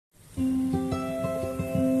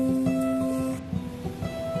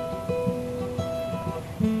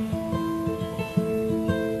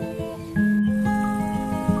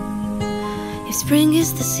If spring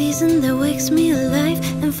is the season that wakes me alive,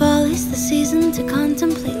 and fall is the season to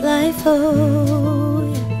contemplate life,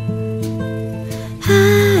 oh yeah.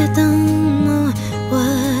 I don't know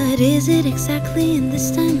what is it exactly in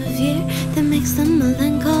this time of year that makes the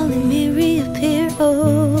melancholy me reappear,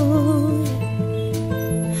 oh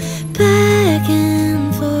yeah. Back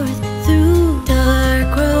and forth through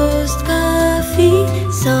dark roast coffee,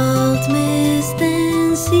 salt, mist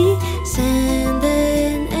and sea, sand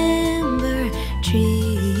and amber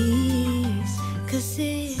trees. 'Cause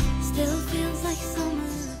it still feels like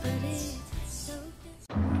summer, but it's so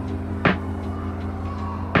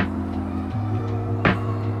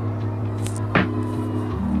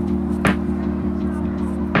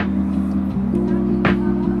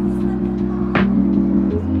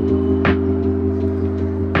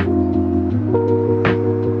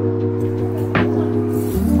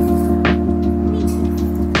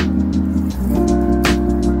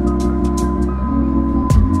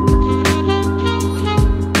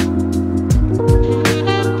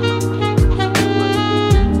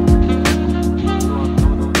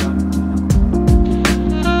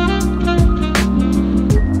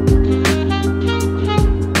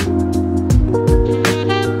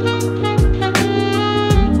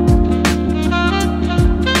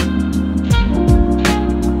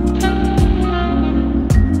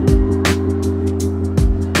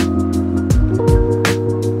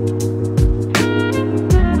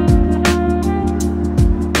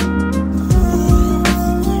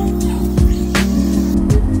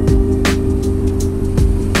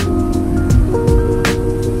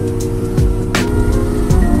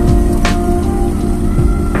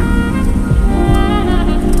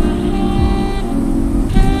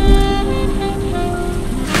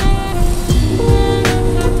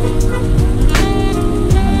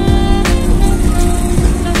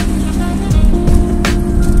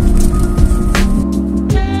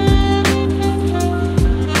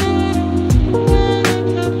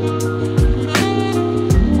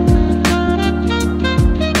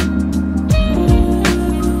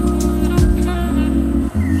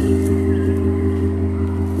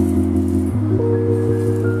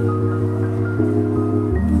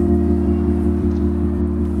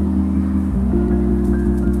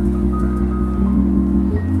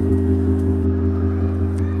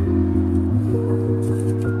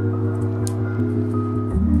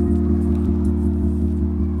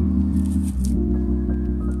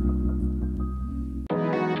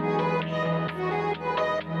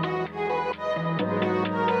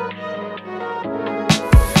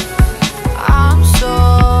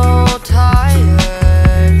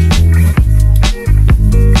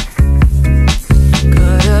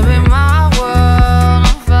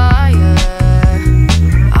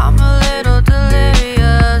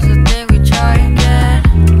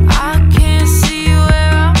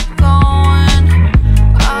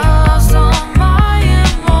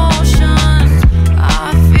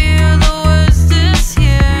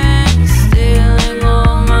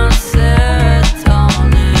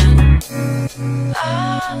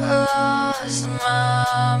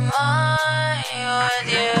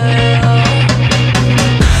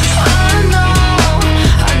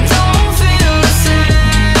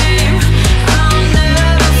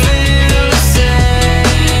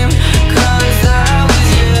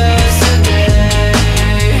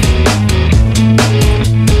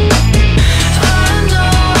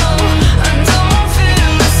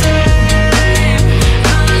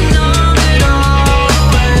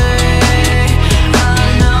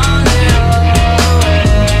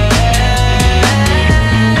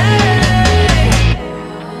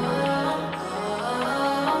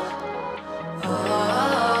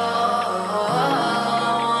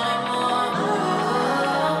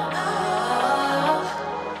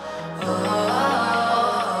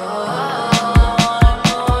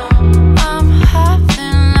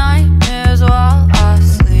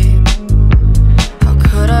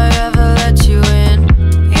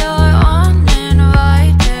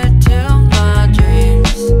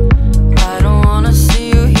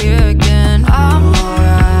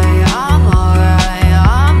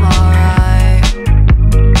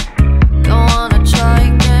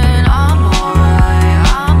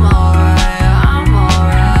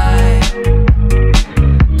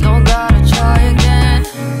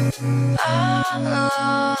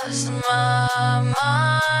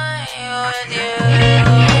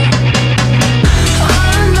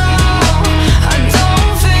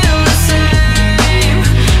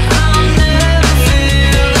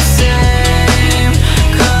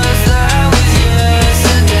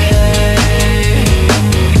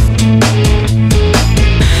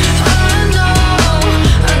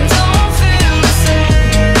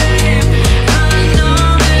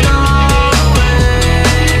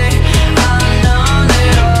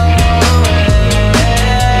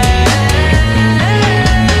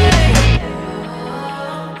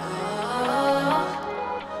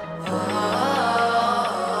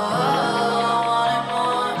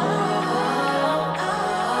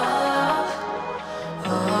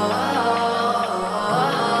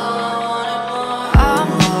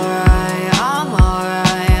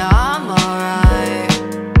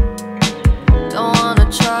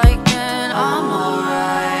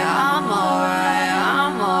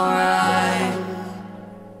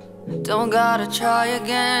gotta try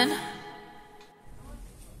again.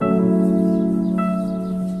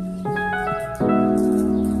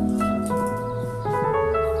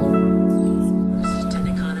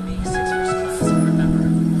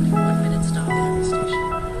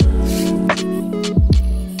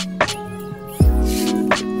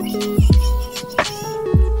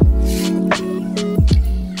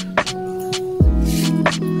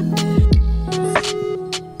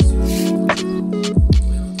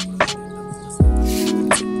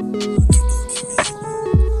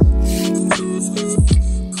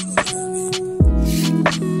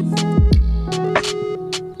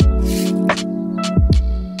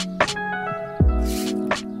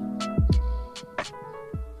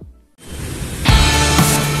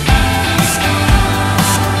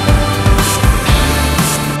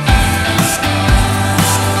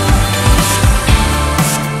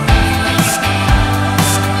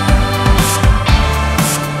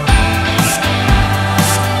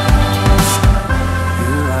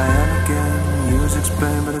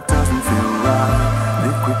 But it doesn't feel right.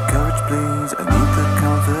 Liquid courage, please. I need the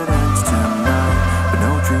confidence tonight. But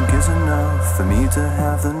no drink is enough for me to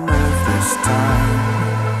have the nerve this time.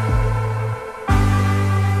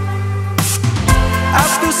 I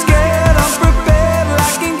feel scared, unprepared,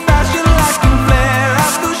 lacking fashion, lacking flair. I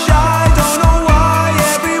feel shy, don't know why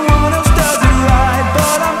everyone else does it right.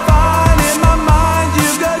 But I'm fine in my mind. You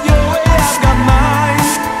got your way, I've got mine.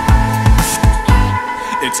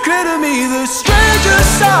 It's clear to me the stranger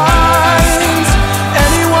signs.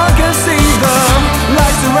 Anyone can see the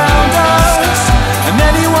lights around us, and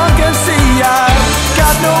anyone can see I've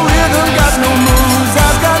got no rhythm, got no moves.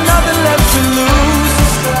 I've got nothing left to lose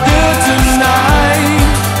here tonight.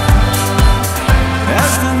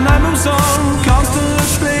 As the night moves on, constant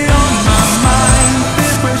play on my mind.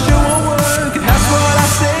 Peer pressure won't work, and that's what I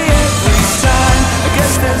say every time. I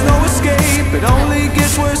guess there's no escape, it only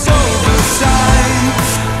gets worse over time.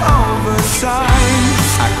 Over time,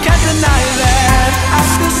 I can't deny that. I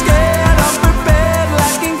feel scared, unprepared,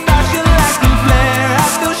 lacking fashion, lacking flair. I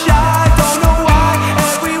feel shy, don't know why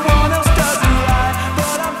everyone else does it right.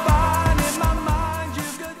 But I'm fine in my mind. You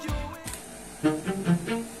got your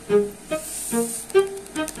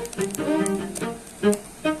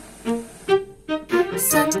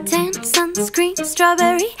Suntan, sunscreen,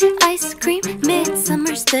 strawberry, ice cream,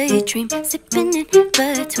 midsummer's daydream, sipping in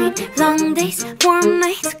between long days, warm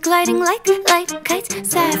nights, gliding like light kites,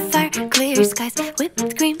 sapphire, clear skies,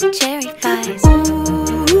 whipped cream, cherry pies. Ooh,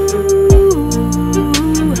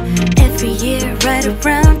 every year right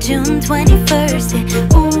around June 21st, yeah,